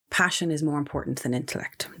passion is more important than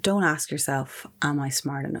intellect. Don't ask yourself, am I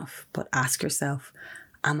smart enough? But ask yourself,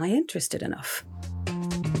 am I interested enough?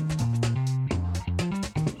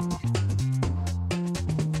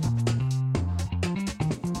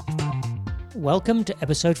 Welcome to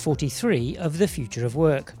episode 43 of The Future of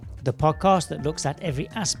Work, the podcast that looks at every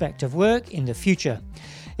aspect of work in the future.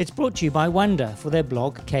 It's brought to you by Wonder for their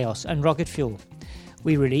blog Chaos and Rocket Fuel.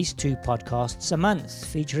 We release 2 podcasts a month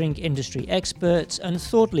featuring industry experts and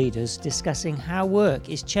thought leaders discussing how work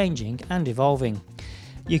is changing and evolving.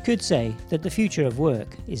 You could say that the future of work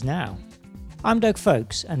is now. I'm Doug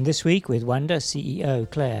Folks, and this week with Wonder CEO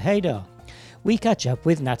Claire Haydar, we catch up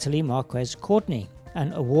with Natalie Marquez Courtney,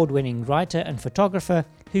 an award-winning writer and photographer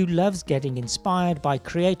who loves getting inspired by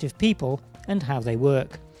creative people and how they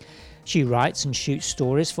work. She writes and shoots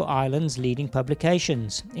stories for Ireland's leading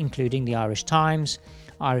publications, including the Irish Times,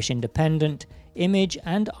 Irish Independent, Image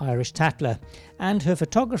and Irish Tatler, and her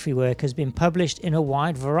photography work has been published in a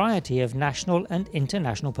wide variety of national and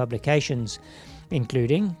international publications,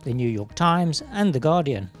 including the New York Times and The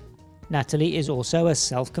Guardian. Natalie is also a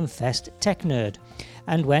self-confessed tech nerd,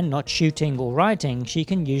 and when not shooting or writing, she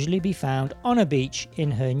can usually be found on a beach in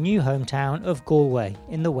her new hometown of Galway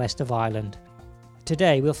in the west of Ireland.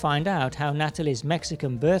 Today we'll find out how Natalie's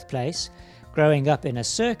Mexican birthplace, growing up in a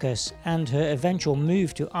circus, and her eventual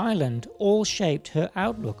move to Ireland all shaped her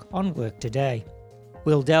outlook on work today.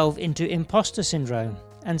 We'll delve into imposter syndrome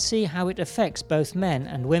and see how it affects both men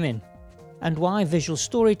and women, and why visual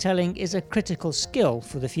storytelling is a critical skill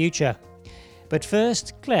for the future. But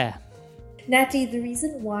first, Claire. Natalie, the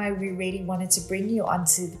reason why we really wanted to bring you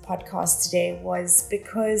onto the podcast today was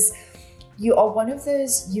because you are one of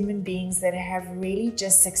those human beings that have really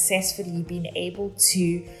just successfully been able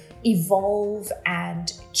to evolve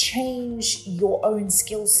and change your own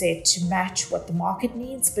skill set to match what the market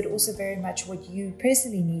needs, but also very much what you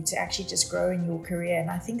personally need to actually just grow in your career. And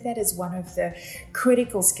I think that is one of the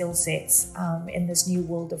critical skill sets in this new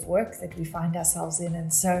world of work that we find ourselves in.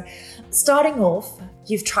 And so starting off,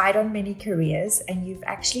 you've tried on many careers and you've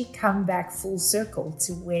actually come back full circle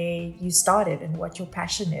to where you started and what your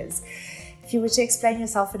passion is. If you were to explain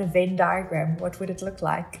yourself in a Venn diagram, what would it look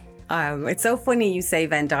like? It's so funny you say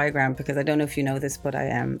Venn diagram, because I don't know if you know this, but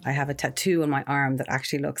I have a tattoo on my arm that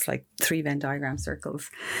actually looks like 3 Venn diagram circles.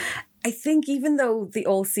 I think even though they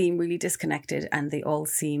all seem really disconnected and they all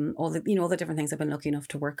seem, all the different things I've been lucky enough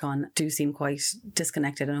to work on do seem quite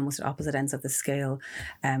disconnected and almost at opposite ends of the scale.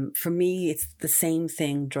 For me, it's the same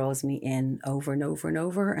thing draws me in over and over and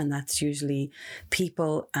over. And that's usually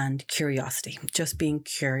people and curiosity, just being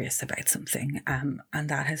curious about something. And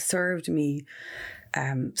that has served me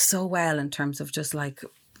so well in terms of just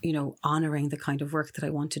honouring the kind of work that I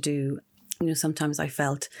want to do. Sometimes I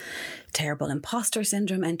felt terrible imposter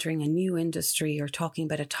syndrome entering a new industry or talking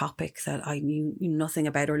about a topic that I knew nothing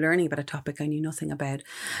about, or learning about a topic I knew nothing about,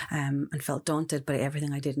 and felt daunted by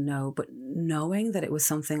everything I didn't know. But knowing that it was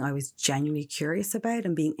something I was genuinely curious about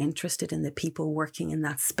and being interested in the people working in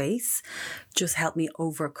that space just helped me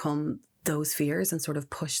overcome those fears and sort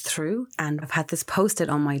of push through. And I've had this post-it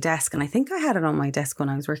on my desk, and I think I had it on my desk when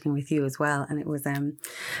I was working with you as well. And it was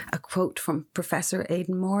a quote from Professor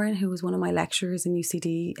Aidan Moran, who was one of my lecturers in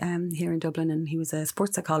UCD here in Dublin, and he was a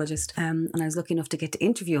sports psychologist. And I was lucky enough to get to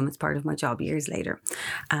interview him as part of my job years later.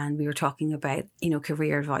 And we were talking about,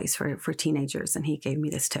 career advice for teenagers. And he gave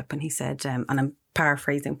me this tip, and he said, and I'm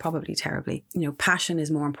paraphrasing probably terribly, passion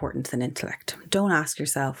is more important than intellect. Don't ask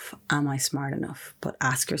yourself, am I smart enough? But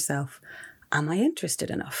ask yourself, am I interested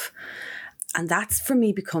enough? And that's for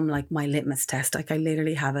me become like my litmus test. Like I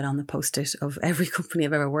literally have it on the post-it of every company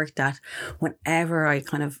I've ever worked at. Whenever I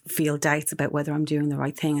kind of feel doubts about whether I'm doing the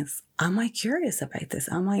right thing, is, am I curious about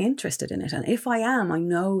this? Am I interested in it? And if I am, I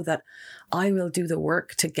know that I will do the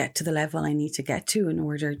work to get to the level I need to get to in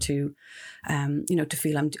order to, to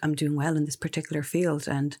feel I'm doing well in this particular field.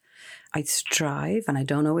 And I strive, and I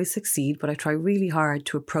don't always succeed, but I try really hard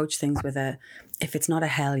to approach things with if it's not a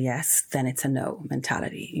hell yes, then it's a no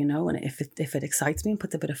mentality, and if it excites me and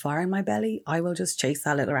puts a bit of fire in my belly, I will just chase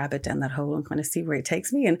that little rabbit down that hole and kind of see where it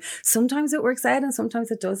takes me. And sometimes it works out and sometimes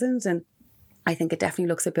it doesn't. And I think it definitely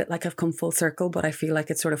looks a bit like I've come full circle, but I feel like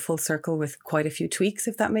it's sort of full circle with quite a few tweaks,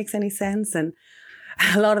 if that makes any sense. And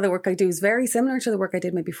a lot of the work I do is very similar to the work I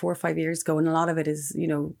did maybe 4 or 5 years ago. And a lot of it is,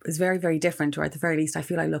 is very, very different, or at the very least, I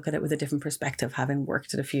feel I look at it with a different perspective, having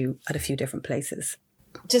worked at a few different places.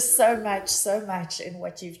 Just so much in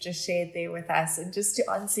what you've just shared there with us. And just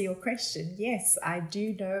to answer your question, yes, I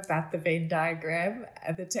do know about the Venn diagram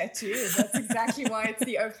and the tattoo. And that's exactly why it's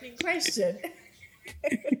the opening question.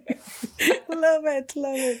 Love it.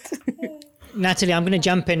 Natalie, I'm going to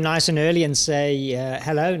jump in nice and early and say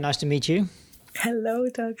hello. Nice to meet you. Hello,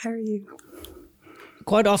 Doug. How are you?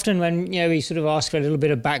 Quite often when, we sort of ask for a little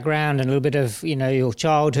bit of background and a little bit of, your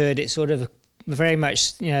childhood, it's sort of very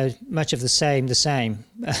much, much of the same.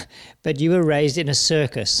 But you were raised in a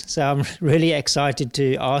circus. So I'm really excited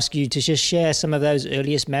to ask you to just share some of those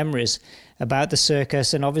earliest memories about the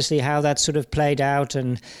circus and obviously how that sort of played out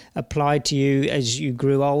and applied to you as you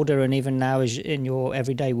grew older and even now as in your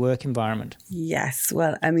everyday work environment. Yes.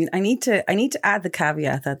 Well, I mean, I need to add the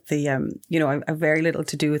caveat that I have very little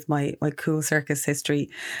to do with my cool circus history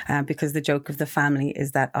because the joke of the family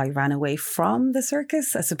is that I ran away from the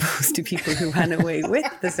circus as opposed to people who ran away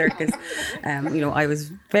with the circus. I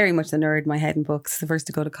was very much the nerd, my head in books, the first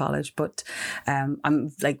to go to college, but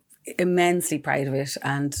I'm like immensely proud of it.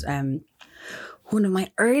 And one of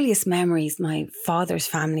my earliest memories, my father's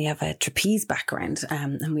family have a trapeze background,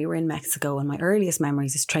 and we were in Mexico, and my earliest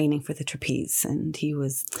memories is training for the trapeze. And he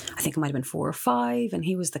was, I think it might have been 4 or 5, and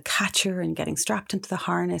he was the catcher and getting strapped into the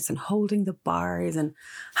harness and holding the bars and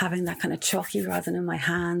having that kind of chalky rosin in my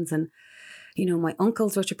hands. And, my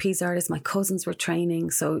uncles were trapeze artists, my cousins were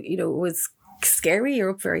training. So, it was scary,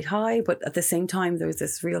 you're up very high, but at the same time there was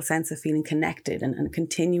this real sense of feeling connected and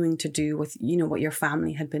continuing to do what your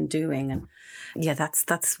family had been doing. And yeah,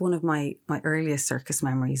 that's one of my earliest circus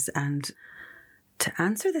memories. And to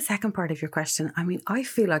answer the second part of your question, I mean, I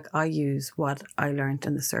feel like I use what I learned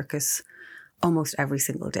in the circus almost every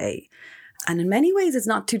single day. And in many ways, it's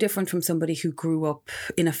not too different from somebody who grew up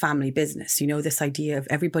in a family business. This idea of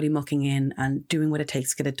everybody mucking in and doing what it takes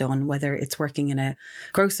to get it done, whether it's working in a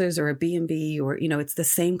grocer's or a B&B or, it's the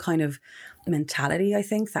same kind of mentality, I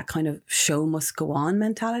think, that kind of show must go on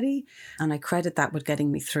mentality. And I credit that with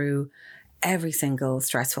getting me through every single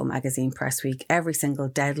stressful magazine press week, every single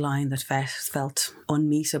deadline that felt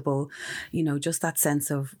unmeetable, just that sense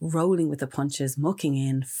of rolling with the punches, mucking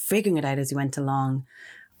in, figuring it out as you went along.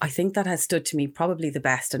 I think that has stood to me probably the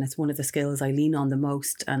best, and it's one of the skills I lean on the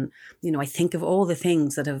most. And, I think of all the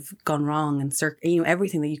things that have gone wrong and,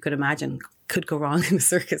 everything that you could imagine could go wrong in a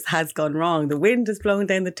circus has gone wrong. The wind has blown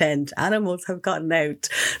down the tent. Animals have gotten out.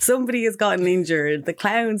 Somebody has gotten injured. The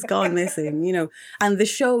clown's gone missing, and the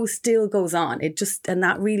show still goes on. And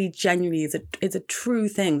that really genuinely is a true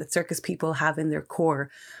thing that circus people have in their core.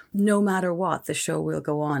 No matter what, the show will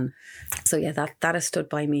go on. So yeah, that has stood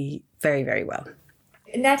by me very, very well.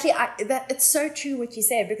 Natalie, it's so true what you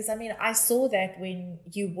said, because I saw that when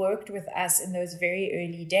you worked with us in those very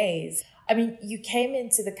early days. You came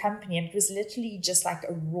into the company and it was literally just like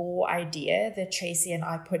a raw idea that Tracy and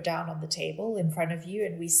I put down on the table in front of you.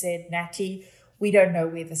 And we said, Natalie, we don't know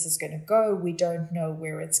where this is going to go. We don't know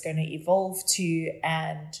where it's going to evolve to.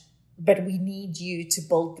 But we need you to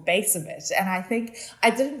build the base of it. And I think I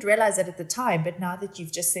didn't realize it at the time, but now that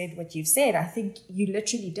you've just said what you've said, I think you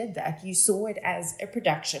literally did that. You saw it as a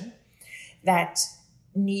production that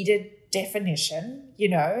needed definition,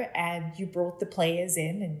 and you brought the players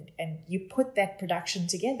in and you put that production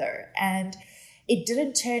together. And it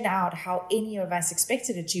didn't turn out how any of us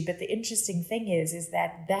expected it to. But the interesting thing is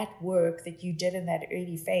that work that you did in that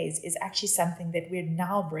early phase is actually something that we're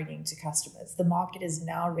now bringing to customers. The market is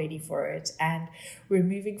now ready for it and we're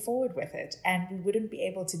moving forward with it. And we wouldn't be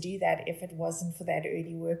able to do that if it wasn't for that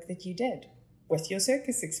early work that you did with your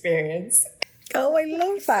circus experience. Oh, I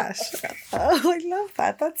love that. Oh, I love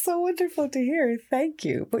that. That's so wonderful to hear. Thank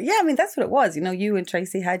you. But yeah, that's what it was. You and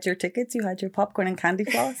Tracy had your tickets, you had your popcorn and candy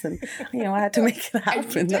floss, and, I had to make it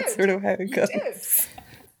happen. That's sort of how it goes.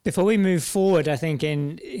 Before we move forward, I think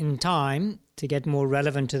in time, to get more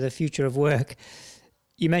relevant to the future of work,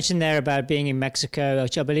 you mentioned there about being in Mexico,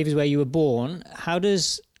 which I believe is where you were born. How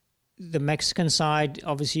does the Mexican side,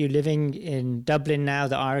 obviously you're living in Dublin now,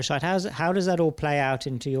 the Irish side, how does that all play out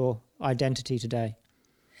into your identity today?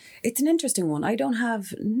 It's an interesting one. I don't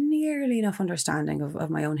have nearly enough understanding of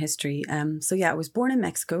my own history. So yeah, I was born in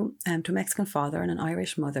Mexico to a Mexican father and an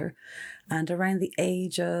Irish mother. And around the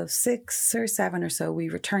age of 6 or 7 or so, we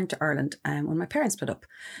returned to Ireland when my parents split up.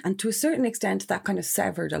 And to a certain extent, that kind of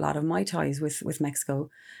severed a lot of my ties with Mexico.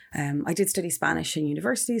 I did study Spanish in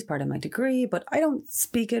university as part of my degree, but I don't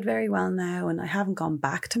speak it very well now, and I haven't gone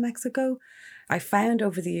back to Mexico. I found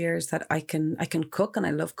over the years that I can cook, and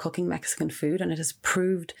I love cooking Mexican food, and it has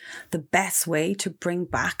proved the best way to bring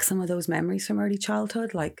back some of those memories from early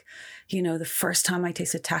childhood. Like, the first time I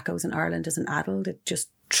tasted tacos in Ireland as an adult, it just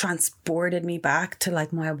transported me back to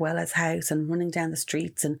like my abuela's house and running down the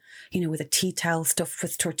streets and, with a tea towel stuffed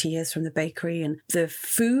with tortillas from the bakery. And the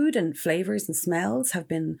food and flavors and smells have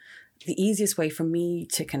been the easiest way for me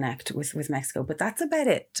to connect with Mexico. But that's about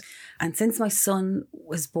it. And since my son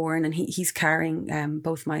was born, and he's carrying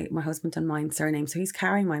both my husband and mine surname, so he's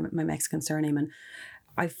carrying my Mexican surname, and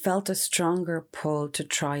I felt a stronger pull to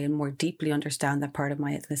try and more deeply understand that part of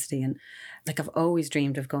my ethnicity. And like, I've always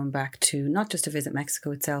dreamed of going back to, not just to visit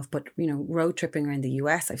Mexico itself, but, you know, road tripping around the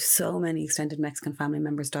US. I've so many extended Mexican family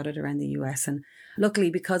members dotted around the US. And luckily,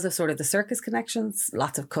 because of sort of the circus connections,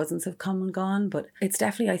 lots of cousins have come and gone. But it's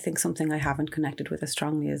definitely, I think, something I haven't connected with as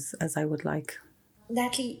strongly as I would like.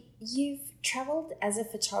 Natalie, you've traveled as a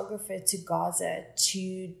photographer to Gaza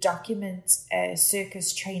to document a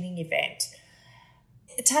circus training event.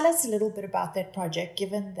 Tell us a little bit about that project,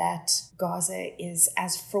 given that Gaza is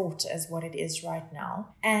as fraught as what it is right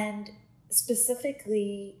now, and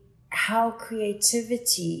specifically how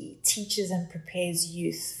creativity teaches and prepares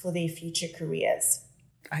youth for their future careers.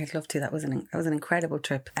 I'd love to. That was an incredible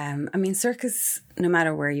trip. I mean, circus, no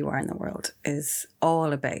matter where you are in the world, is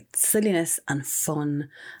all about silliness and fun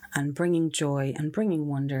and bringing joy and bringing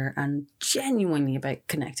wonder and genuinely about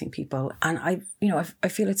connecting people. And I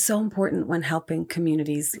feel it's so important when helping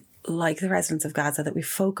communities like the residents of Gaza that we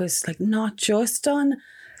focus like not just on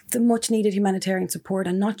the much needed humanitarian support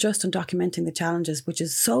and not just on documenting the challenges, which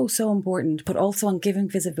is so important, but also on giving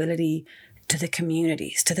visibility to the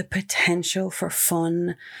communities, to the potential for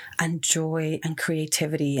fun and joy and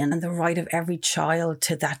creativity and the right of every child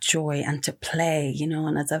to that joy and to play, you know.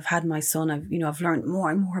 And as I've had my son, I've learned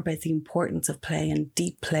more and more about the importance of play and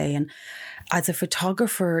deep play. And as a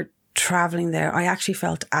photographer traveling there, I actually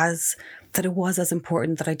felt that it was as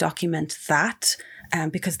important that I document that,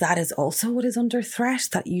 because that is also what is under threat,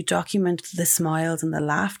 that you document the smiles and the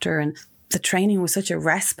laughter. And the training was such a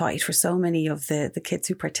respite for so many of the kids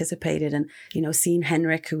who participated. And, you know, seeing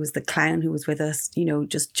Henrik, who was the clown who was with us, you know,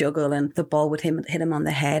 just juggle and the ball would hit him on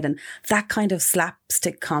the head. And that kind of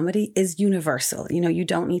slapstick comedy is universal. You know, you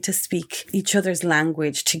don't need to speak each other's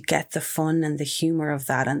language to get the fun and the humor of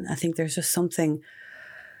that. And I think there's just something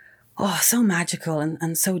so magical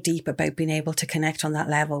and so deep about being able to connect on that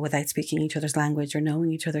level without speaking each other's language or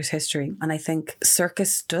knowing each other's history. And I think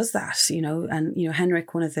circus does that, you know. And, you know,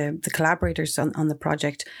 Henrik, one of the collaborators on the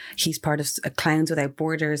project, he's part of Clowns Without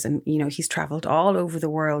Borders, and, you know, he's travelled all over the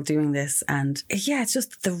world doing this. And yeah, it's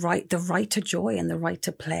just the right to joy and the right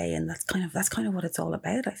to play. And that's kind of what it's all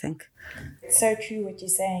about, I think. It's so true what you're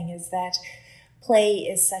saying, is that play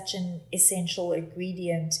is such an essential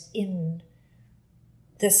ingredient in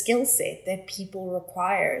the skill set that people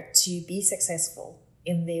require to be successful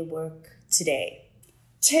in their work today.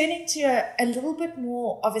 Turning to a little bit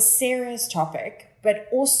more of a serious topic, but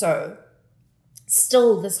also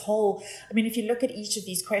still this whole, I mean, if you look at each of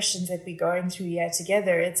these questions that we're going through here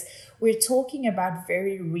together, we're talking about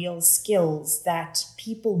very real skills that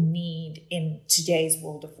people need in today's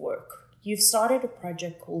world of work. You've started a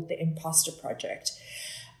project called the Imposter Project.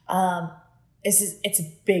 It's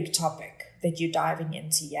a big topic that you're diving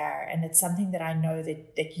into here, and it's something that I know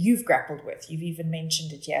that you've grappled with. You've even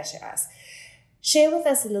mentioned it here to us. Share with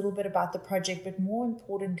us a little bit about the project, but more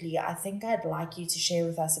importantly, I think I'd like you to share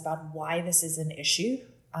with us about why this is an issue,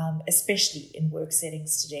 especially in work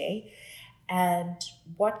settings today, and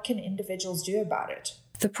what can individuals do about it.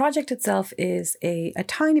 The project itself is a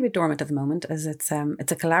tiny bit dormant at the moment, as it's a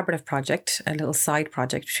collaborative project, a little side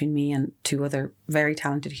project between me and two other very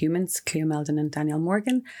talented humans, Cleo Meldon and Danielle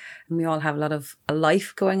Morgan. And we all have a lot of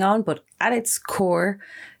life going on, but at its core,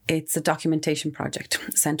 it's a documentation project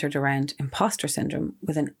centered around imposter syndrome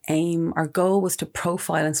with an aim. Our goal was to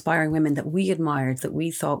profile inspiring women that we admired, that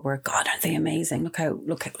we thought were, God, aren't they amazing? Look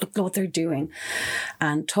what they're doing.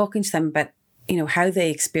 And talking to them about, you know, how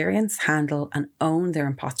they experience, handle and own their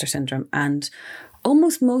imposter syndrome. And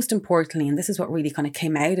almost most importantly, and this is what really kind of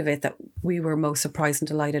came out of it that we were most surprised and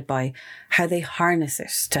delighted by, how they harness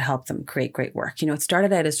it to help them create great work. You know, it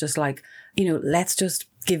started out as just like, you know, let's just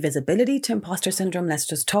give visibility to imposter syndrome. Let's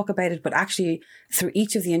just talk about it. But actually through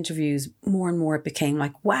each of the interviews, more and more it became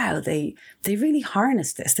like, wow, they really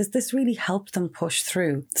harnessed this. This really helped them push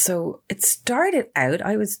through. So it started out,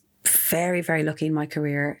 I was very, very lucky in my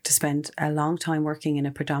career to spend a long time working in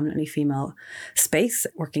a predominantly female space,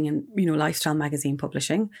 working in, you know, lifestyle magazine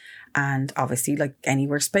publishing. And obviously, like any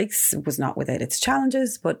workspace, was not without its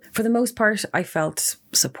challenges. But for the most part, I felt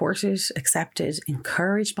supported, accepted,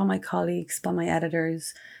 encouraged by my colleagues, by my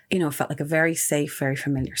editors. You know, it felt like a very safe, very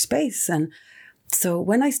familiar space. And so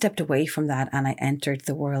when I stepped away from that and I entered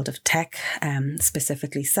the world of tech,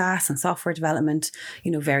 specifically SaaS and software development,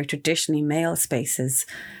 you know, very traditionally male spaces,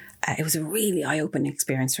 it was a really eye-opening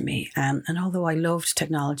experience for me. And although I loved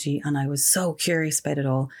technology and I was so curious about it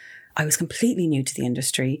all, I was completely new to the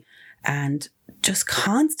industry. And just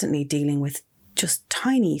constantly dealing with just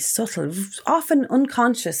tiny, subtle, often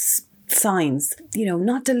unconscious signs,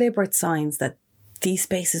 not deliberate signs that these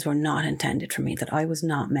spaces were not intended for me, that I was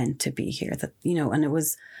not meant to be here, that, and it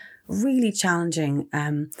was really challenging.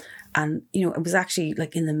 And, it was actually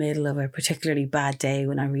like in the middle of a particularly bad day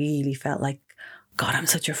when I really felt like, God, I'm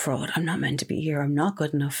such a fraud. I'm not meant to be here. I'm not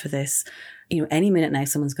good enough for this. Any minute now,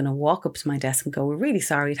 someone's going to walk up to my desk and go, we're really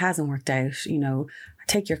sorry, it hasn't worked out.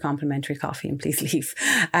 Take your complimentary coffee and please leave.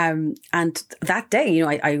 And that day,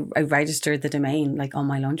 I registered the domain like on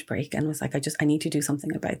my lunch break and was like, I need to do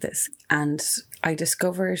something about this. And I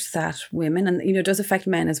discovered that women, and it does affect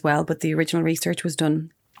men as well, but the original research was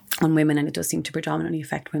done on women, and it does seem to predominantly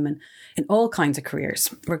affect women in all kinds of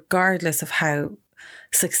careers, regardless of how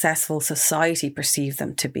successful society perceived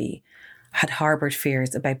them to be, had harboured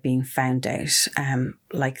fears about being found out,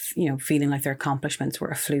 feeling like their accomplishments were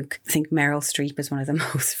a fluke. I think Meryl Streep is one of the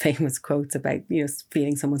most famous quotes about,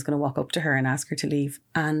 feeling someone's going to walk up to her and ask her to leave.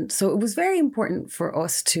 And so it was very important for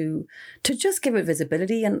us to just give it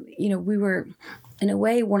visibility. And, we were, in a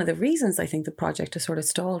way, one of the reasons I think the project has sort of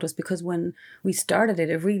stalled was because when we started it,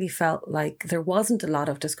 it really felt like there wasn't a lot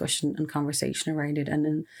of discussion and conversation around it.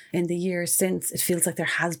 And in the years since, it feels like there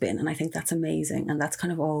has been. And I think that's amazing. And that's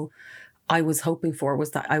kind of all I was hoping for,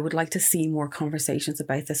 was that I would like to see more conversations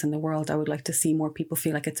about this in the world. I would like to see more people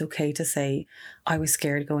feel like it's okay to say, I was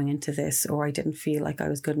scared going into this, or I didn't feel like I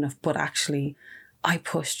was good enough, but actually I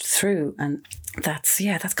pushed through. And that's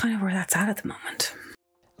kind of where that's at the moment.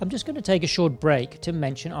 I'm just going to take a short break to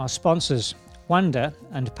mention our sponsors, Wonder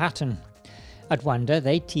and Pattern. At Wonder,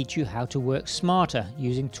 they teach you how to work smarter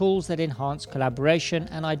using tools that enhance collaboration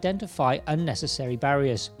and identify unnecessary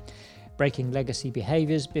barriers, breaking legacy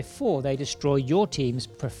behaviours before they destroy your team's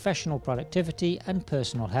professional productivity and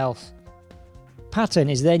personal health. Pattern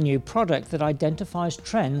is their new product that identifies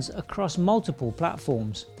trends across multiple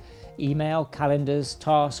platforms: email, calendars,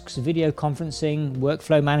 tasks, video conferencing,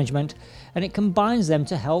 workflow management, and it combines them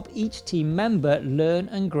to help each team member learn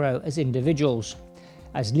and grow as individuals,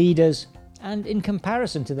 as leaders, and in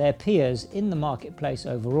comparison to their peers in the marketplace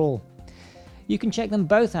overall. You can check them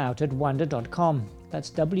both out at wonder.com.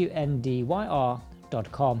 That's WNDYR.com.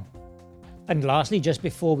 And lastly, just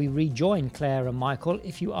before we rejoin Claire and Michael,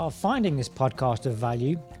 if you are finding this podcast of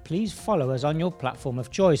value, please follow us on your platform of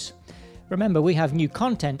choice. Remember, we have new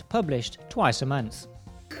content published twice a month.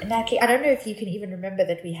 Natalie, I don't know if you can even remember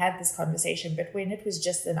that we had this conversation, but when it was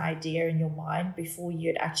just an idea in your mind before you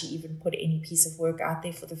had actually even put any piece of work out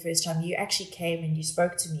there for the first time, you actually came and you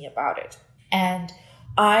spoke to me about it. And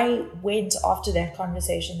I went after that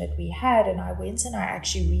conversation that we had, and I went and I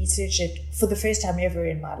actually researched it for the first time ever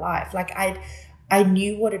in my life. Like I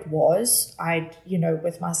knew what it was.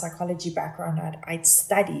 With my psychology background, I'd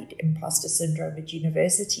studied imposter syndrome at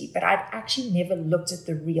university, but I'd actually never looked at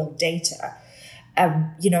the real data,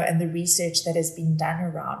 and the research that has been done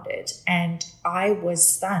around it. And I was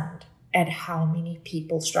stunned at how many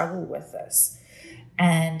people struggle with this.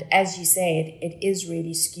 And as you said, it is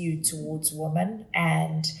really skewed towards women,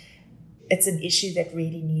 and it's an issue that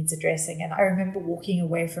really needs addressing. And I remember walking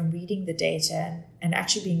away from reading the data and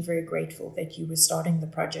actually being very grateful that you were starting the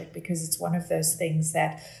project, because it's one of those things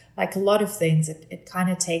that, like a lot of things, it kind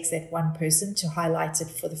of takes that one person to highlight it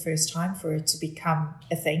for the first time for it to become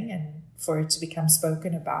a thing and for it to become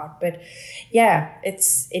spoken about. But yeah,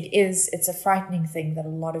 it's a frightening thing that a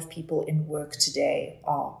lot of people in work today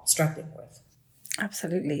are struggling with.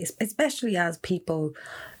 Absolutely, especially as people,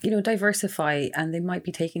 diversify, and they might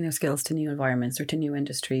be taking their skills to new environments or to new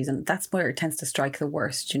industries, and that's where it tends to strike the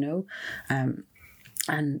worst, And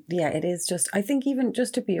yeah, it is just, I think, even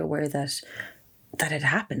just to be aware that it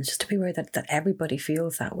happens, just to be aware that everybody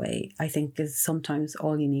feels that way, I think is sometimes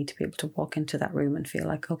all you need to be able to walk into that room and feel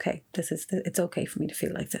like, okay, it's okay for me to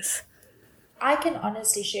feel like this. I can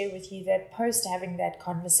honestly share with you that post having that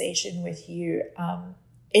conversation with you,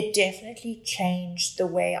 it definitely changed the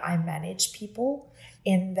way I manage people,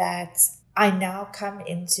 in that I now come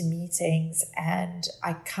into meetings and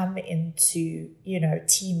I come into,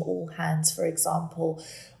 team all hands, for example,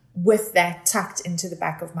 with that tucked into the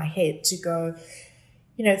back of my head to go,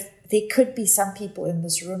 there could be some people in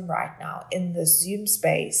this room right now, in this Zoom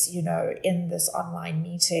space, in this online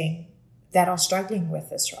meeting, that are struggling with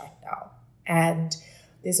this right now. And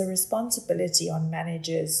there's a responsibility on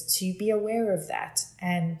managers to be aware of that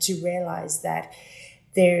and to realize that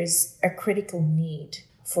there's a critical need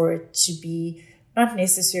for it to be not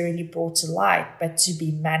necessarily brought to light, but to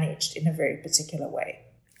be managed in a very particular way.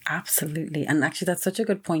 Absolutely. And actually, that's such a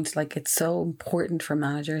good point. Like, it's so important for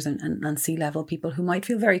managers and C-level people who might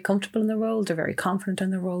feel very comfortable in the role, they're very confident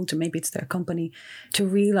in the role, to maybe it's their company, to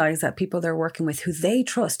realize that people they're working with who they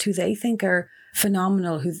trust, who they think are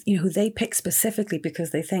phenomenal, who they pick specifically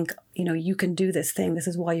because they think, you can do this thing, this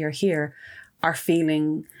is why you're here, are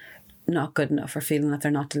feeling not good enough or feeling that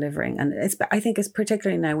they're not delivering. And I think it's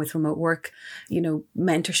particularly now with remote work,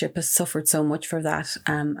 mentorship has suffered so much for that.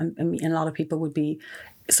 And a lot of people would be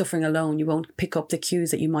suffering alone. You won't pick up the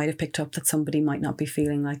cues that you might have picked up that somebody might not be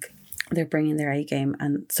feeling like they're bringing their A game.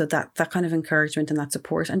 And so that kind of encouragement and that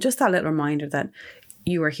support and just that little reminder that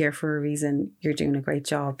you are here for a reason, you're doing a great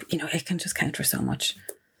job, it can just count for so much.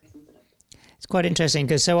 It's quite interesting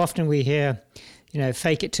because so often we hear,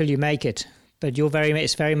 fake it till you make it. But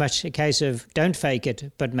it's very much a case of don't fake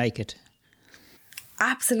it, but make it.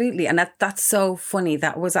 Absolutely. And that's so funny.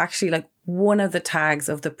 That was actually like one of the tags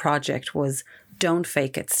of the project was don't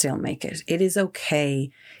fake it, still make it. It is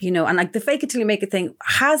okay. And like the fake it till you make it thing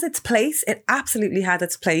has its place. It absolutely had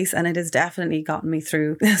its place. And it has definitely gotten me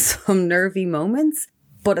through some nervy moments.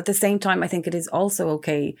 But at the same time, I think it is also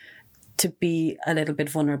okay to be a little bit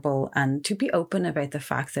vulnerable and to be open about the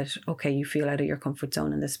fact that, okay, you feel out of your comfort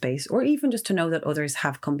zone in this space, or even just to know that others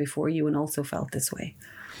have come before you and also felt this way.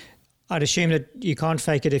 I'd assume that you can't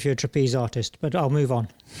fake it if you're a trapeze artist, but I'll move on.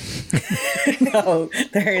 No,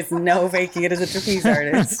 there is no faking it as a trapeze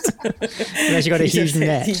artist. Unless you've got a huge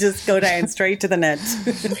net. You just go down straight to the net.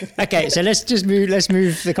 Okay, so let's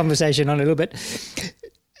move the conversation on a little bit.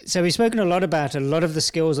 So we've spoken a lot about a lot of the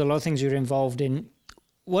skills, a lot of things you're involved in.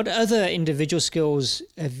 What other individual skills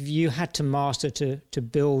have you had to master to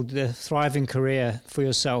build the thriving career for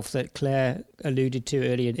yourself that Claire alluded to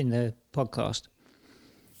earlier in the podcast?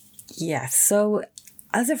 Yes. So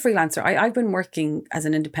as a freelancer, I've been working as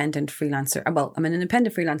an independent freelancer. Well, I'm an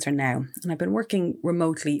independent freelancer now, and I've been working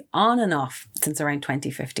remotely on and off since around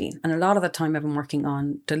 2015. And a lot of the time I've been working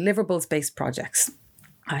on deliverables-based projects,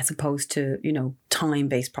 as opposed to,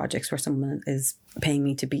 time-based projects where someone is paying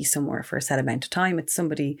me to be somewhere for a set amount of time. It's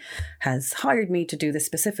somebody has hired me to do this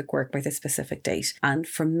specific work by this specific date. And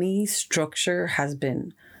for me, structure has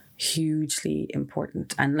been hugely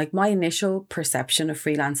important. And like my initial perception of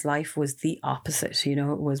freelance life was the opposite.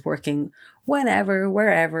 It was working whenever,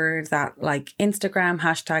 wherever, that like Instagram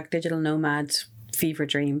hashtag digital nomad fever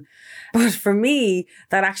dream. But for me,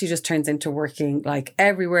 that actually just turns into working like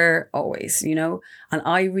everywhere, always, and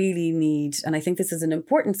I really need, and I think this is an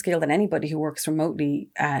important skill that anybody who works remotely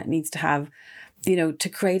needs to have, to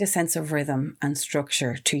create a sense of rhythm and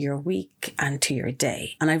structure to your week and to your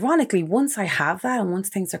day. And ironically, once I have that and once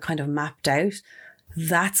things are kind of mapped out,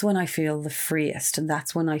 that's when I feel the freest. And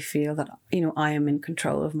that's when I feel that, I am in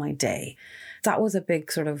control of my day. That was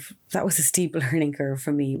a steep learning curve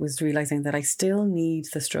for me, was realizing that I still need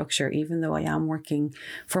the structure, even though I am working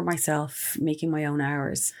for myself, making my own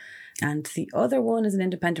hours. And the other one as an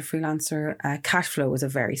independent freelancer, cash flow was a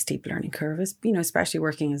very steep learning curve, especially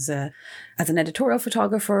working as an editorial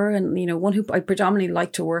photographer and, one who I predominantly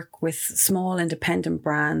like to work with small independent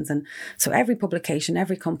brands. And so every publication,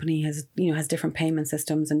 every company has different payment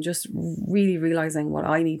systems, and just really realizing what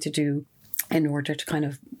I need to do in order to kind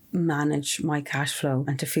of manage my cash flow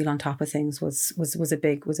and to feel on top of things was a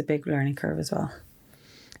big learning curve as well.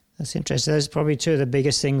 That's interesting. Those are probably two of the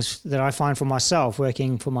biggest things that I find for myself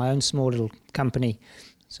working for my own small little company.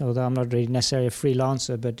 So although I'm not really necessarily a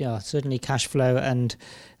freelancer, but yeah, certainly cash flow and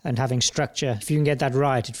having structure. If you can get that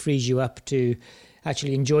right, it frees you up to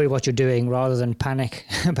actually enjoy what you're doing rather than panic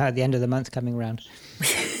about the end of the month coming around.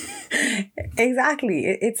 Exactly.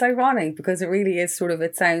 It's ironic because it really is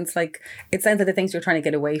it sounds like the things you're trying to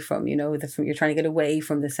get away from, you're trying to get away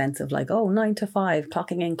from the sense of like, 9 to 5,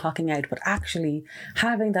 clocking in, clocking out. But actually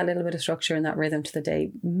having that little bit of structure and that rhythm to the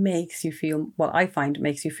day makes you feel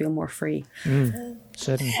more free.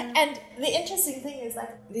 Certainly. And the interesting thing is like,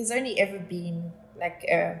 there's only ever been like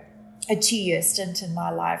a 2-year stint in my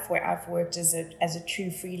life where I've worked as a true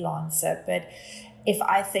freelancer. But if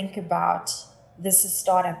I think about, this is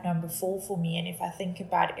startup number 4 for me. And if I think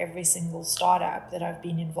about every single startup that I've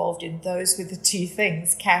been involved in, those were the two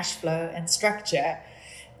things, cash flow and structure,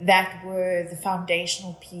 that were the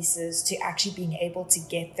foundational pieces to actually being able to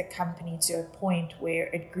get the company to a point where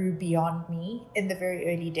it grew beyond me in the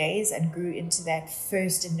very early days and grew into that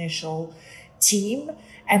first initial team.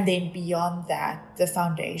 And then beyond that, the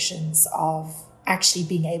foundations of actually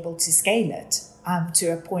being able to scale it to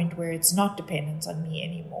a point where it's not dependent on me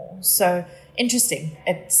anymore. So interesting.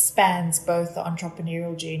 It spans both the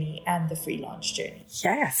entrepreneurial journey and the freelance journey.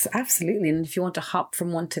 Yes, absolutely. And if you want to hop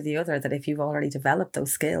from one to the other, that if you've already developed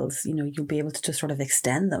those skills, you'll be able to just sort of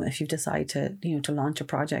extend them if you decide to, to launch a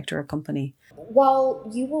project or a company. While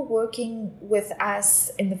you were working with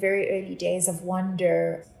us in the very early days of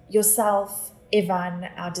Wonder, yourself, Ivan,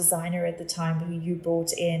 our designer at the time, who you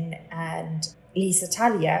brought in, and Lisa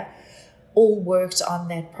Talia, all worked on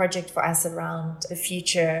that project for us around the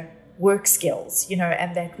future work skills,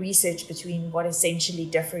 and that research between what essentially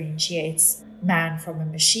differentiates man from a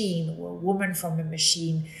machine or a woman from a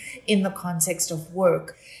machine in the context of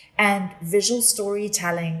work. And visual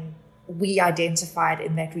storytelling, we identified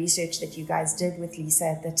in that research that you guys did with Lisa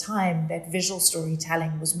at the time, that visual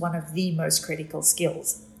storytelling was one of the most critical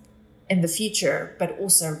skills in the future, but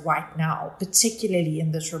also right now, particularly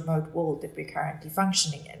in this remote world that we're currently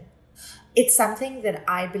functioning in. It's something that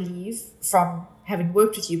I believe, from having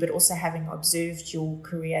worked with you, but also having observed your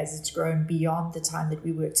career as it's grown beyond the time that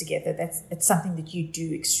we worked together, it's something that you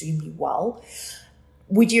do extremely well.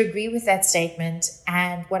 Would you agree with that statement?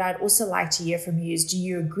 And what I'd also like to hear from you is, do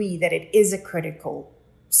you agree that it is a critical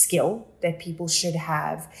skill that people should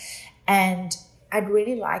have? And I'd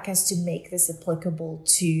really like us to make this applicable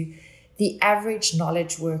to the average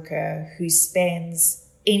knowledge worker who spends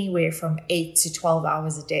anywhere from 8 to 12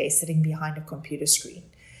 hours a day sitting behind a computer screen.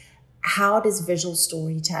 How does visual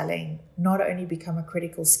storytelling not only become a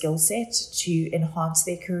critical skill set to enhance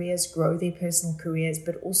their careers, grow their personal careers,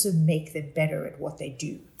 but also make them better at what they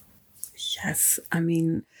do? Yes,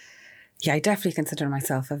 I definitely consider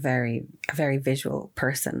myself a very visual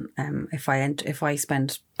person. If I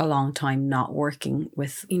spend a long time not working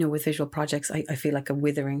with visual projects, I feel like a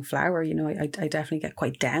withering flower. I definitely get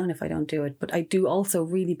quite down if I don't do it. But I do also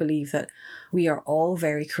really believe that we are all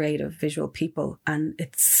very creative visual people, and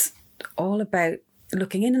it's all about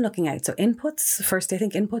looking in and looking out. So inputs, first, I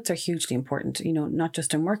think inputs are hugely important, not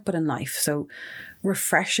just in work, but in life. So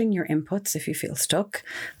refreshing your inputs if you feel stuck,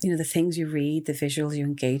 the things you read, the visuals you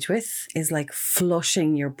engage with, is like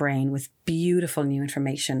flushing your brain with beautiful new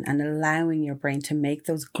information and allowing your brain to make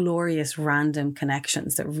those glorious random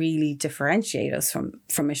connections that really differentiate us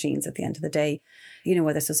from machines at the end of the day.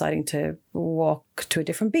 Whether it's deciding to walk to a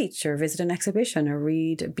different beach or visit an exhibition or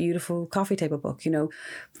read a beautiful coffee table book.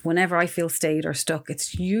 Whenever I feel stayed or stuck,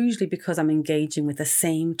 it's usually because I'm engaging with the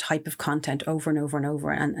same type of content over and over and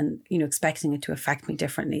over and expecting it to affect me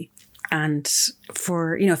differently. And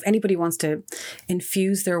for, if anybody wants to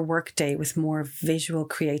infuse their workday with more visual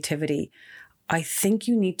creativity, I think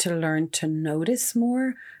you need to learn to notice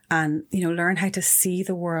more and, learn how to see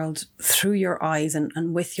the world through your eyes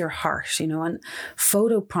and with your heart, and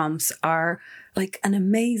photo prompts are like an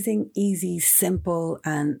amazing, easy, simple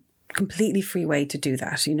and completely free way to do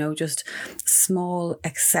that, just small,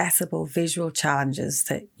 accessible visual challenges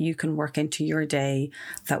that you can work into your day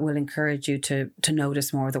that will encourage you to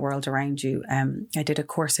notice more of the world around you. I did a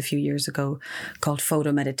course a few years ago called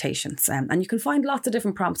Photo Meditations, and you can find lots of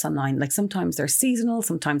different prompts online. Like sometimes they're seasonal,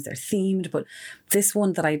 sometimes they're themed, but this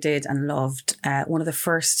one that I did and loved, one of the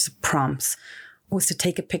first prompts was to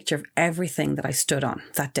take a picture of everything that I stood on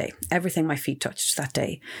that day, everything my feet touched that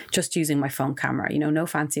day, just using my phone camera, no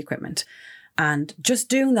fancy equipment. And just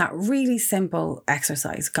doing that really simple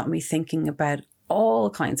exercise got me thinking about all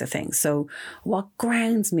kinds of things. So what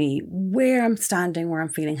grounds me, where I'm standing, where I'm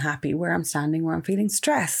feeling happy, where I'm standing, where I'm feeling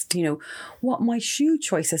stressed, what my shoe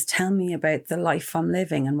choices tell me about the life I'm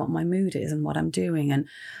living and what my mood is and what I'm doing. And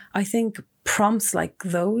I think prompts like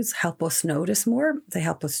those help us notice more. They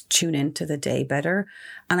help us tune into the day better.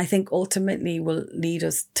 And I think ultimately will lead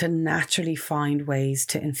us to naturally find ways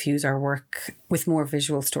to infuse our work with more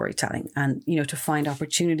visual storytelling and, to find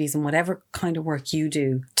opportunities in whatever kind of work you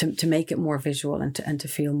do to make it more visual and to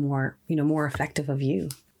feel more, more reflective of you.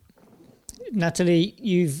 Natalie,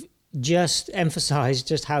 you've just emphasized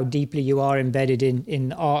just how deeply you are embedded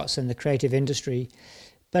in arts and the creative industry.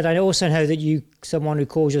 But I also know that you, someone who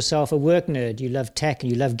calls yourself a work nerd, you love tech and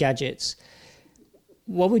you love gadgets.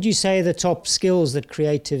 What would you say are the top skills that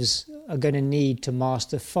creatives are going to need to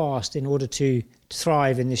master fast in order to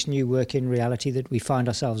thrive in this new working reality that we find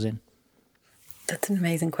ourselves in? That's an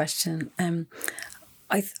amazing question.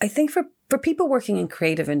 I think for people working in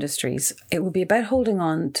creative industries, it will be about holding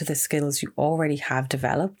on to the skills you already have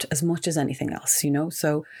developed as much as anything else,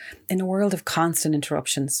 So in a world of constant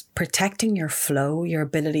interruptions, protecting your flow, your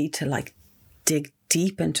ability to dig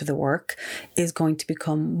deep into the work is going to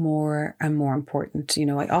become more and more important.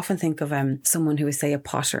 I often think of someone who is, say, a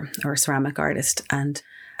potter or a ceramic artist, and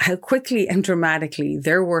how quickly and dramatically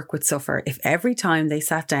their work would suffer if every time they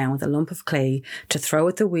sat down with a lump of clay to throw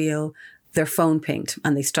at the wheel, their phone pinged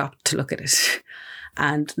and they stopped to look at it.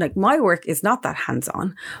 And like, my work is not that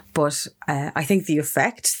hands-on, but I think the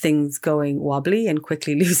effect, things going wobbly and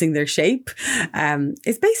quickly losing their shape,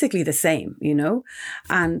 is basically the same, you know?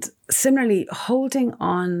 And similarly, holding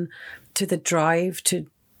on to the drive to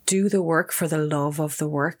do the work for the love of the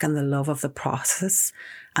work and the love of the process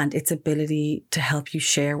and its ability to help you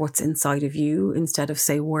share what's inside of you, instead of,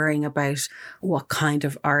 say, worrying about what kind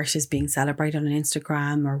of art is being celebrated on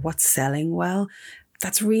Instagram or what's selling well.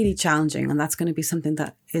 That's really challenging. And that's going to be something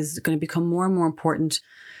that is going to become more and more important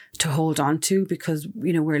to hold on to, because,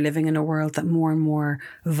 you know, we're living in a world that more and more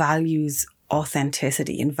values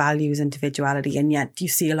authenticity and values individuality. And yet you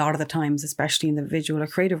see a lot of the times, especially in the visual or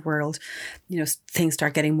creative world, you know, things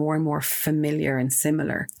start getting more and more familiar and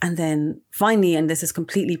similar. And then finally, and this is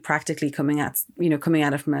completely practically coming at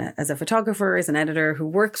it from as a photographer, as an editor who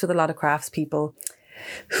works with a lot of craftspeople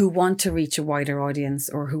who want to reach a wider audience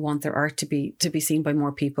or who want their art to be seen by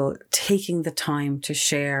more people, taking the time to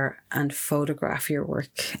share and photograph your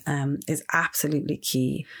work is absolutely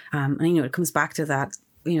key. And, you know, it comes back to that,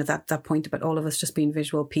 you know, that point about all of us just being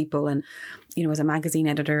visual people. And, you know, as a magazine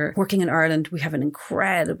editor working in Ireland, we have an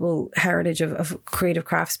incredible heritage of creative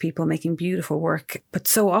craftspeople making beautiful work. But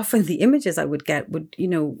so often the images I would get would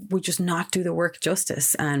just not do the work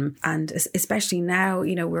justice. And especially now,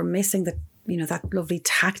 you know, we're missing that lovely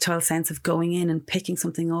tactile sense of going in and picking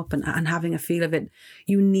something up and having a feel of it.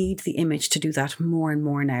 You need the image to do that more and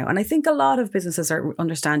more now. And I think a lot of businesses are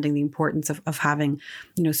understanding the importance of having,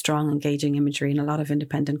 you know, strong, engaging imagery. And a lot of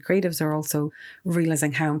independent creatives are also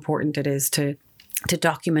realizing how important it is to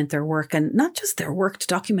document their work, and not just their work, to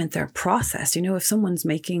document their process. You know, if someone's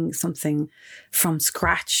making something from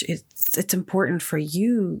scratch, it's important for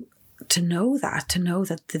you to know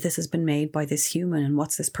that this has been made by this human, and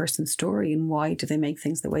what's this person's story, and why do they make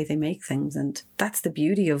things the way they make things. And that's the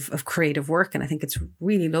beauty of creative work. And I think it's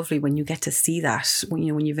really lovely when you get to see that,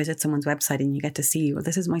 when you visit someone's website and you get to see, well,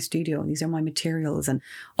 this is my studio and these are my materials, and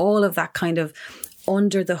all of that kind of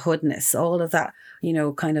under the hoodness, all of that, you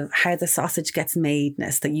know, kind of how the sausage gets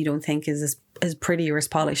madeness that you don't think is as pretty or as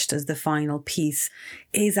polished as the final piece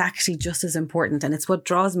is actually just as important. And it's what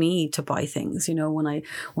draws me to buy things, you know, when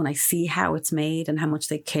I see how it's made and how much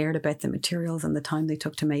they cared about the materials and the time they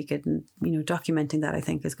took to make it. And, you know, documenting that, I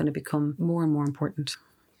think, is going to become more and more important.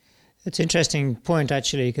 It's an interesting point,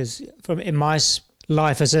 actually, because in my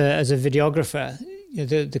life as a videographer, you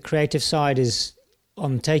know, the creative side is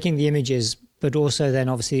on taking the images, but also then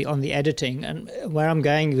obviously on the editing. And where I'm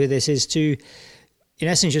going with this is to, in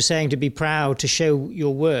essence, you're saying to be proud to show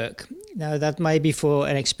your work. Now, that may be for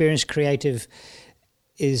an experienced creative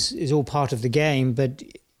is all part of the game, but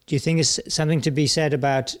do you think it's something to be said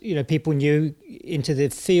about, you know, people new into the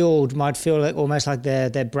field might feel like almost like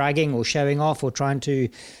they're bragging or showing off or trying to,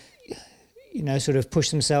 you know, sort of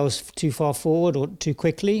push themselves too far forward or too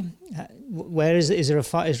quickly? Where is there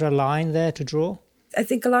a line there to draw? I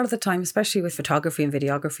think a lot of the time, especially with photography and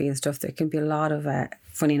videography and stuff, there can be a lot of,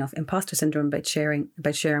 funny enough, imposter syndrome about sharing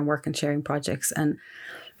work and sharing projects. And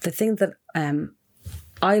the thing that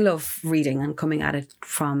I love reading and coming at it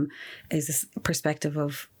from is this perspective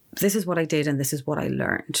of, this is what I did and this is what I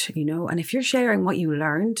learned, you know. And if you're sharing what you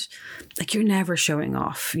learned, like, you're never showing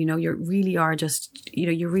off, you know. You really are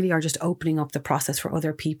just opening up the process for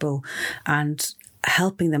other people and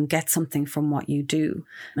helping them get something from what you do.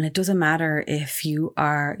 And it doesn't matter if you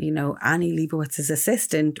are, you know, Annie Leibowitz's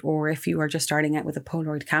assistant, or if you are just starting out with a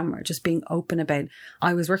Polaroid camera. Just being open about,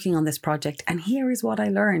 I was working on this project and here is what I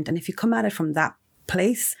learned. And if you come at it from that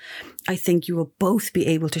place, I think you will both be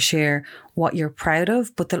able to share what you're proud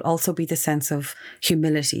of, but there'll also be the sense of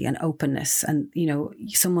humility and openness. And, you know,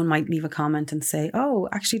 someone might leave a comment and say, oh,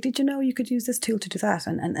 actually, did you know you could use this tool to do that?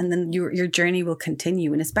 And then your journey will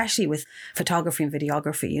continue. And especially with photography and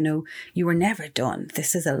videography, you know, you were never done.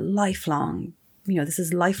 This is lifelong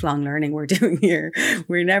learning we're doing here.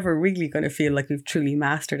 We're never really going to feel like we've truly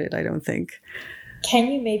mastered it, I don't think. Can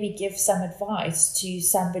you maybe give some advice to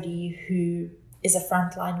somebody who is a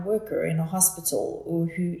frontline worker in a hospital, or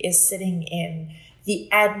who is sitting in the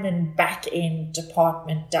admin back-end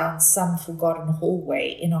department down some forgotten hallway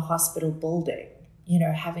in a hospital building, you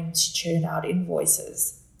know, having to churn out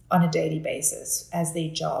invoices on a daily basis as their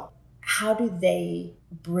job? How do they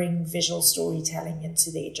bring visual storytelling into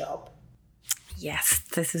their job? Yes,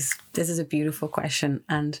 this is a beautiful question.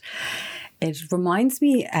 And it reminds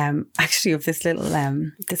me actually of this little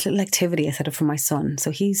activity I set up for my son. So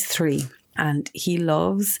he's 3. And he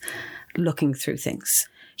loves looking through things.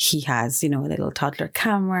 He has, you know, a little toddler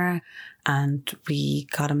camera, And we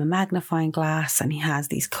got him a magnifying glass, and he has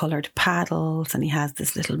these coloured paddles, and he has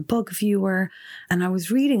this little bug viewer. And I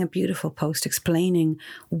was reading a beautiful post explaining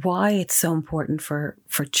why it's so important for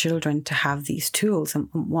children to have these tools and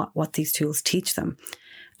what these tools teach them.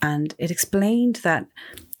 And it explained that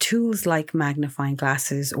tools like magnifying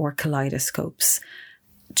glasses or kaleidoscopes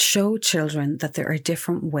show children that there are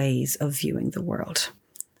different ways of viewing the world,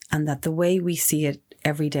 and that the way we see it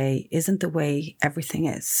every day isn't the way everything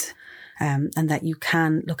is. And that you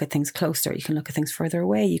can look at things closer, you can look at things further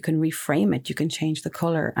away, you can reframe it, you can change the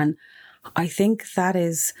colour. And I think that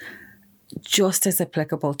is just as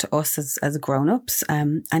applicable to us as grown-ups,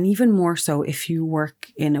 and even more so if you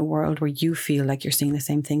work in a world where you feel like you're seeing the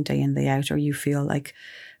same thing day in, day out, or you feel like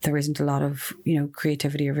there isn't a lot of,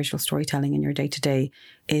 creativity or visual storytelling in your day-to-day,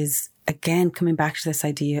 is again coming back to this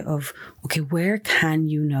idea of, okay, where can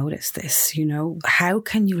you notice this? How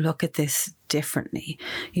can you look at this differently?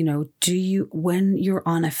 When you're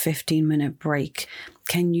on a 15-minute break,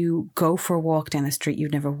 can you go for a walk down the street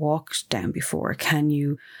you've never walked down before? Can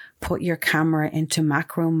you put your camera into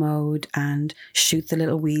macro mode and shoot the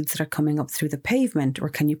little weeds that are coming up through the pavement? Or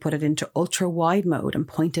can you put it into ultra wide mode and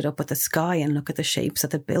point it up at the sky and look at the shapes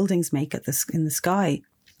that the buildings make in the sky?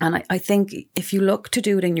 And I think if you look to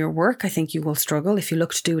do it in your work, I think you will struggle. If you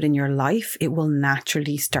look to do it in your life, it will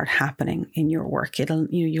naturally start happening in your work.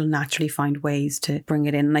 You'll naturally find ways to bring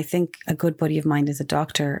it in. And I think a good buddy of mine is a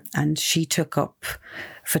doctor, and she took up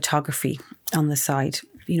photography on the side,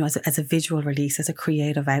 as a visual release, as a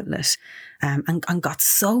creative outlet, and got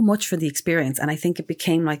so much for the experience. And I think it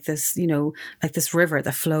became like this, like this river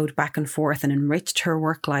that flowed back and forth and enriched her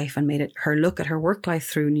work life and made her look at her work life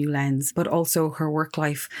through a new lens. But also her work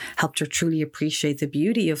life helped her truly appreciate the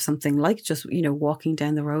beauty of something like just, walking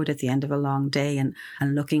down the road at the end of a long day and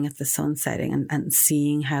looking at the sun setting and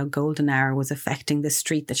seeing how golden hour was affecting the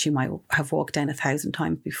street that she might have walked down 1,000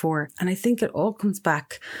 times before. And I think it all comes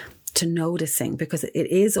back to noticing, because it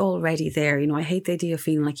is already there. I hate the idea of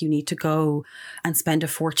feeling like you need to go and spend a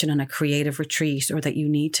fortune on a creative retreat, or that you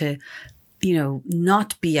need to,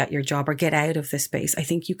 not be at your job or get out of this space. I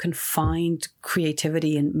think you can find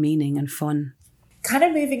creativity and meaning and fun. Kind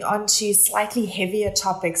of moving on to slightly heavier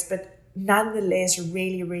topics, but nonetheless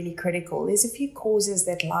really, really critical. There's a few causes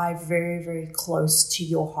that lie very, very close to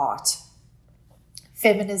your heart.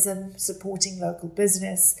 Feminism, supporting local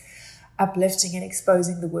business, uplifting and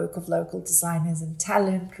exposing the work of local designers and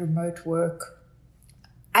talent, remote work.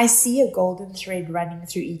 I see a golden thread running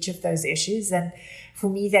through each of those issues. And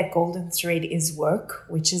for me, that golden thread is work,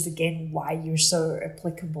 which is again why you're so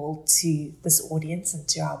applicable to this audience and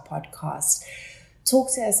to our podcast.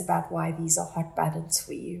 Talk to us about why these are hot buttons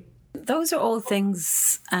for you. Those are all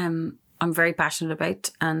things I'm very passionate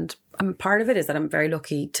about. And part of it is that I'm very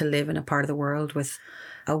lucky to live in a part of the world with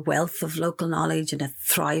a wealth of local knowledge and a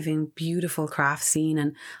thriving, beautiful craft scene.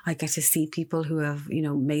 And I get to see people who have,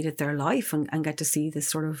 made it their life and get to see this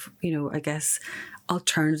sort of,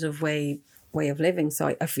 alternative way of living.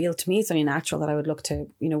 So I feel, to me, it's only natural that I would look to,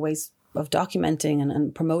 ways of documenting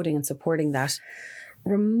and promoting and supporting that.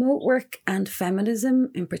 Remote work and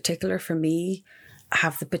feminism in particular, for me,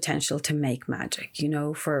 have the potential to make magic.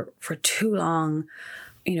 For too long,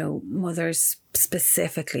 mothers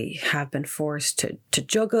specifically have been forced to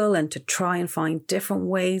juggle and to try and find different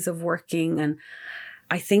ways of working. And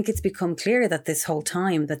I think it's become clear that this whole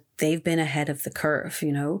time that they've been ahead of the curve,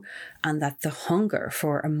 and that the hunger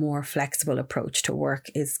for a more flexible approach to work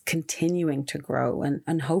is continuing to grow.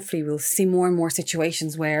 And hopefully we'll see more and more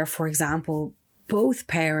situations where, for example, both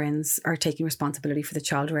parents are taking responsibility for the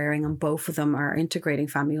child rearing, and both of them are integrating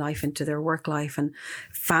family life into their work life, and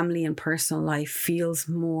family and personal life feels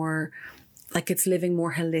more like it's living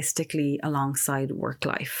more holistically alongside work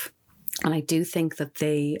life. And I do think that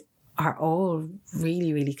they are all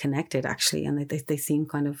really, really connected, actually, and they seem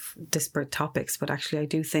kind of disparate topics. But actually, I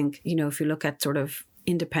do think, if you look at sort of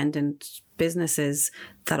independent businesses,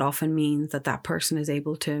 that often means that person is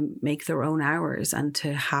able to make their own hours and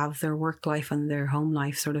to have their work life and their home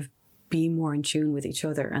life sort of be more in tune with each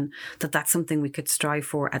other, and that's something we could strive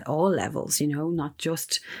for at all levels, not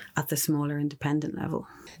just at the smaller independent level.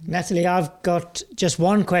 Natalie, I've got just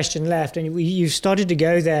one question left, and you've started to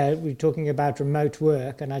go there. We're talking about remote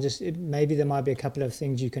work, and maybe there might be a couple of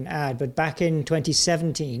things you can add. But back in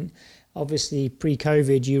 2017, obviously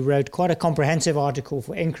pre-COVID, you wrote quite a comprehensive article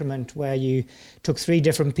for Increment where you took 3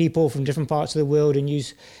 different people from different parts of the world and you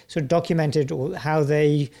sort of documented how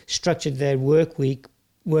they structured their work week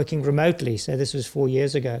working remotely. So this was 4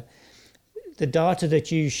 years ago. The data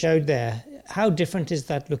that you showed there, how different is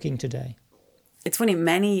that looking today? It's funny,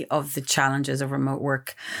 many of the challenges of remote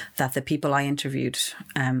work that the people I interviewed,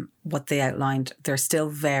 what they outlined, they're still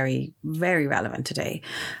very, very relevant today.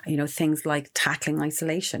 You know, things like tackling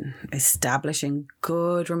isolation, establishing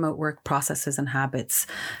good remote work processes and habits,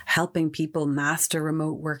 helping people master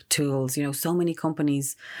remote work tools. You know, so many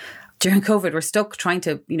companies during COVID were stuck trying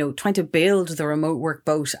to build the remote work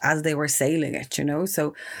boat as they were sailing it, you know.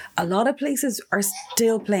 So a lot of places are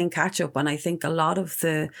still playing catch up. And I think a lot of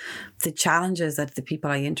the challenges that the people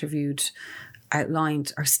I interviewed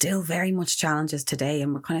outlined are still very much challenges today.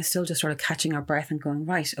 And we're kind of still just sort of catching our breath and going,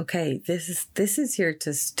 right, okay, this is here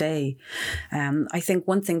to stay. I think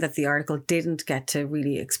one thing that the article didn't get to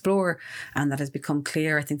really explore and that has become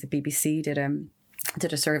clear, I think the BBC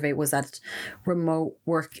did a survey, was that remote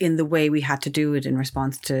work in the way we had to do it in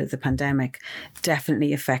response to the pandemic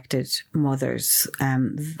definitely affected mothers,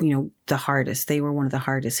 the hardest. They were one of the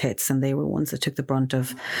hardest hits, and they were ones that took the brunt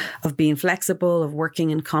of being flexible, of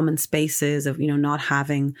working in common spaces, of, not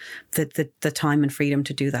having the time and freedom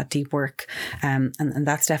to do that deep work. And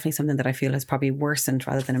that's definitely something that I feel has probably worsened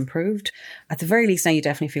rather than improved. At the very least, now you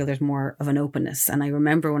definitely feel there's more of an openness. And I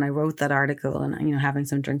remember when I wrote that article and, having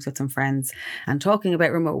some drinks with some friends and talking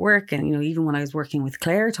about remote work, and, even when I was working with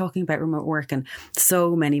Claire, talking about remote work, and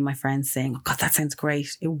so many of my friends saying, oh God, that sounds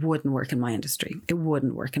great. It wouldn't work in my industry. It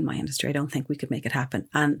wouldn't work in my industry. I don't think we could make it happen.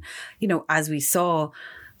 And, as we saw,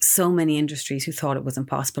 so many industries who thought it was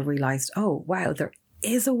impossible realized, oh, wow, there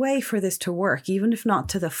is a way for this to work, even if not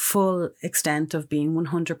to the full extent of being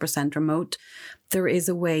 100% remote. There is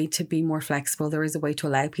a way to be more flexible. There is a way to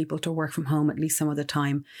allow people to work from home at least some of the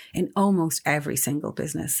time in almost every single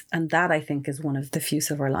business. And that, I think, is one of the few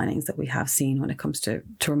silver linings that we have seen when it comes to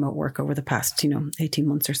remote work over the past, 18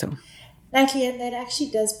 months or so. Natalie, and that actually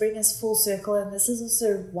does bring us full circle. And this is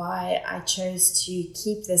also why I chose to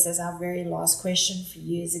keep this as our very last question for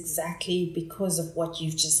you, is exactly because of what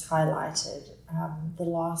you've just highlighted. The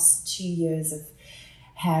last 2 years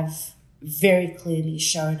have very clearly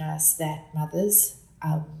shown us that mothers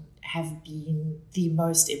have been the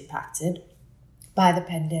most impacted by the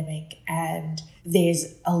pandemic. And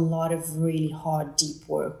there's a lot of really hard, deep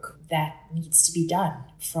work that needs to be done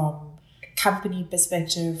from company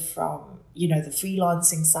perspective, from the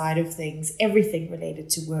freelancing side of things, everything related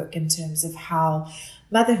to work in terms of how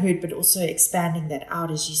motherhood, but also expanding that out,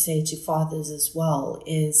 as you say, to fathers as well,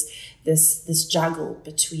 is this juggle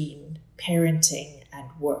between parenting and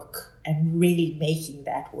work, and really making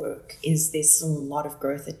that work. There's still a lot of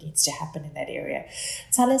growth that needs to happen in that area.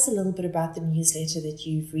 Tell us a little bit about the newsletter that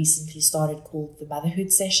you've recently started called the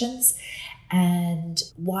Motherhood Sessions, and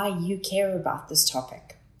why you care about this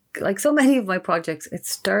topic. Like so many of my projects, it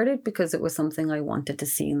started because it was something I wanted to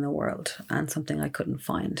see in the world and something I couldn't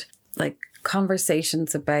find. Like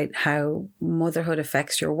conversations about how motherhood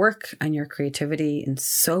affects your work and your creativity in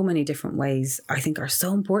so many different ways, I think are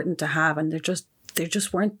so important to have. And there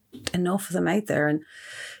just weren't enough of them out there. And,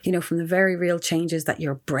 from the very real changes that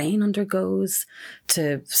your brain undergoes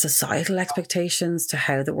to societal expectations to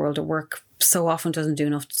how the world of work so often doesn't do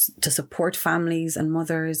enough to support families and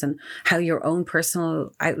mothers, and how your own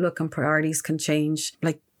personal outlook and priorities can change.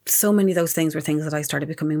 Like, so many of those things were things that I started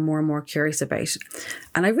becoming more and more curious about.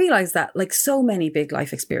 And I realized that, like so many big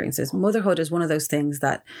life experiences, motherhood is one of those things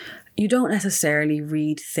that you don't necessarily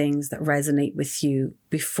read things that resonate with you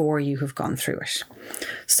before you have gone through it.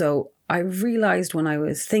 So I realized when I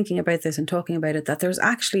was thinking about this and talking about it that there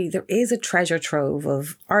is a treasure trove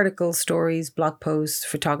of articles, stories, blog posts,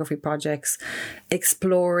 photography projects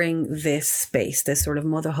exploring this space, this sort of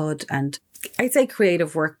motherhood and I'd say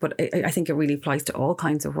creative work, but I think it really applies to all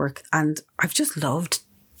kinds of work. And I've just loved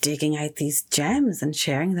digging out these gems and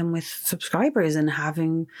sharing them with subscribers and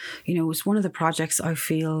having, it's one of the projects I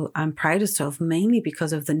feel I'm proudest of, mainly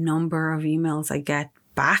because of the number of emails I get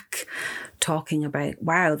back talking about,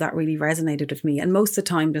 wow, that really resonated with me. And most of the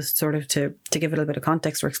time, just sort of to give it a little bit of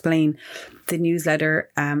context or explain, the newsletter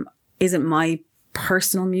isn't my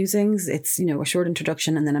personal musings. It's, a short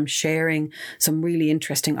introduction, and then I'm sharing some really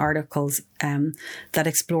interesting articles that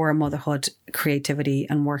explore motherhood, creativity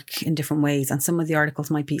and work in different ways. And some of the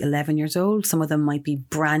articles might be 11 years old. Some of them might be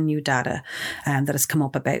brand new data that has come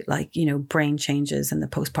up about, like, brain changes in the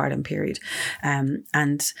postpartum period.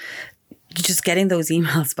 And just getting those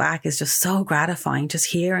emails back is just so gratifying. Just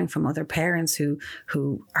hearing from other parents who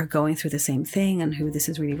are going through the same thing and who this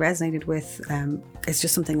has really resonated with. It's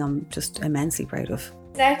just something I'm just immensely proud of.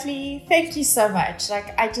 Natalie, thank you so much.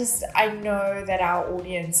 I know that our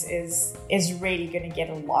audience is really going to get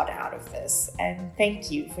a lot out of this. And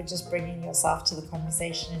thank you for just bringing yourself to the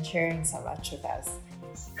conversation and sharing so much with us.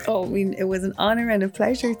 Oh, it was an honor and a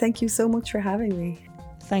pleasure. Thank you so much for having me.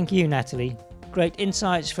 Thank you, Natalie. Great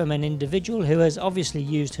insights from an individual who has obviously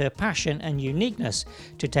used her passion and uniqueness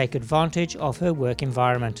to take advantage of her work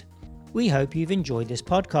environment. We hope you've enjoyed this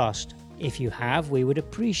podcast. If you have, we would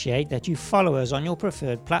appreciate that you follow us on your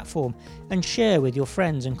preferred platform and share with your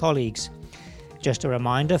friends and colleagues. Just a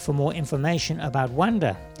reminder, for more information about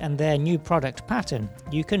Wanda and their new product Pattern,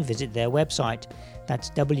 you can visit their website. That's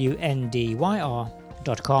WNDYR.com.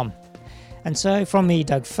 And so from me,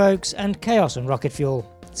 Doug Folks, and Chaos and Rocket Fuel,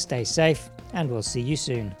 stay safe and we'll see you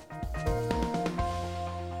soon.